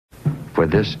For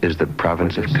this is the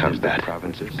province of combat,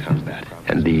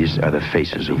 and these are the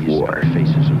faces of war.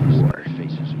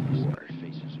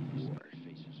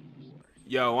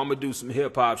 Yo, I'm gonna do some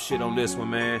hip-hop shit on this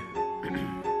one, man.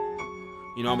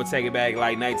 You know, I'm gonna take it back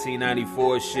like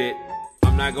 1994 shit.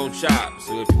 I'm not gonna chop,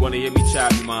 so if you wanna hear me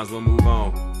chop, you might as well move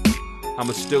on. I'm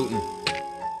a student.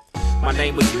 My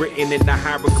name was written in the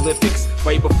hieroglyphics.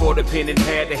 Way before the pen and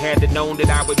pad, they had to known that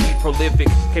I would be prolific.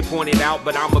 Can't point it out,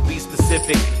 but I'ma be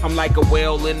specific. I'm like a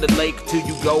whale in the lake to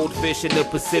you goldfish in the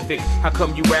Pacific. How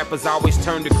come you rappers always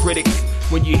turn to critics?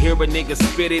 When you hear a nigga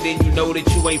spit it and you know that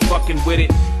you ain't fucking with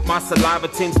it. My saliva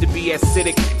tends to be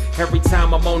acidic. Every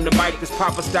time I'm on the mic, this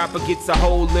Papa Stopper gets a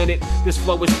hole in it. This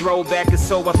flow is throwback, it's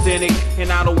so authentic.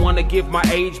 And I don't wanna give my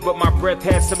age, but my breath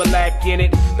has some lack in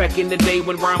it. Back in the day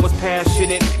when rhyme was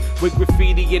passionate. With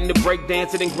graffiti and the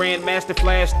breakdancing and Grandmaster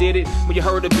Flash did it. When you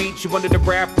heard a beat, you wanted to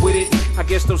rap with it. I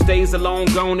guess those days are long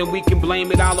gone and we can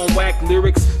blame it all on whack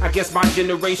lyrics. I guess my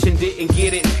generation didn't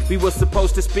get it. We were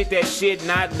supposed to spit that shit,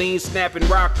 not lean, snap, and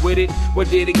rock with it. Where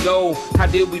did it go? How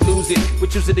did we lose it? We're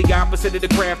choosing the opposite of the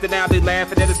craft and now they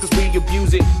laughing at us cause we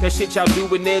abuse it. That shit y'all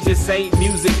doing there just ain't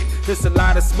music. There's a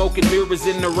lot of smoke and mirrors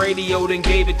in the radio then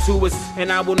gave it to us.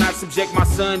 And I will not subject my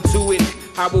son to it.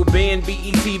 I will ban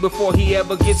BET before he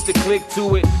ever gets to click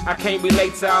to it. I can't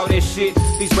relate to all that shit.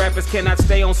 These rappers cannot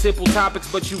stay on simple topics,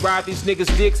 but you ride these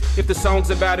niggas' dicks. If the song's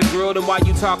about a girl, then why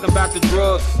you talking about the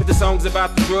drugs? If the song's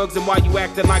about the drugs, then why you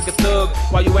acting like a thug?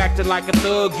 Why you acting like a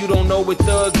thug? You don't know what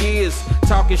thug is.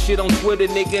 Talking shit on Twitter,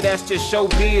 nigga, that's just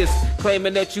showbiz.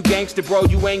 Claiming that you gangster, bro,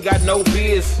 you ain't got no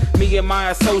biz. Me and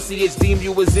my associates deem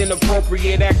you as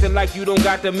inappropriate. Acting like you don't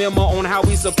got the memo on how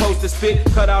we supposed to spit.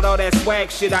 Cut out all that swag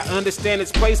shit, I understand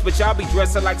its place, but y'all be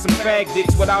dressing like some fag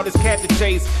dicks without his cat to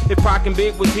chase. If Pac and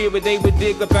Big was here, they would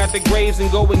dig up at the graves and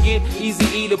go and get Easy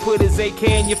E to put his AK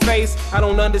in your face. I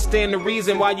don't understand the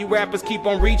reason why you rappers keep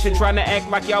on reaching, trying to act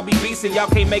like y'all be decent. Y'all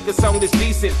can't make a song that's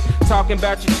decent. Talking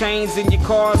about your chains and your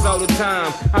cars all the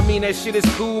time. I mean that shit is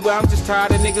cool, but I'm just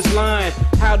tired of niggas lying.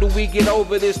 How do we get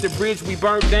over this? The bridge we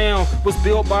burnt down was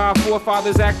built by our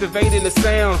forefathers activating the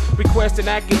sound. Requesting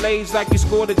accolades like you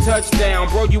scored a touchdown.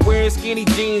 Bro, you wearing skinny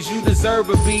jeans, you deserve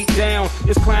a beat down.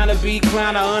 It's clown to be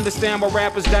clown, I understand why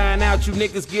rappers dying out. You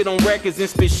niggas get on records and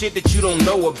spit shit that you don't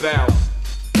know about.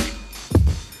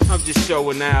 I'm just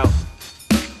showing out.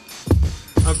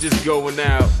 I'm just going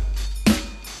out.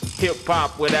 Hip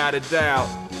hop without a doubt.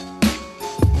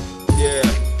 Yeah.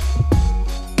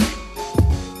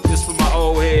 This for my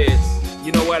old heads.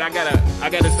 You know what? I gotta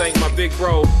thank my big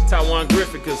bro Taiwan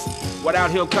Griffin, cause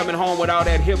without him coming home with all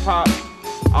that hip hop,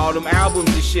 all them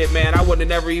albums and shit, man, I wouldn't have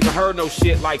never even heard no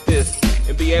shit like this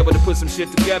and be able to put some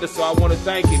shit together. So I want to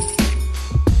thank him.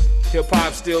 Hip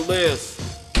hop still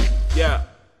lives. Yeah.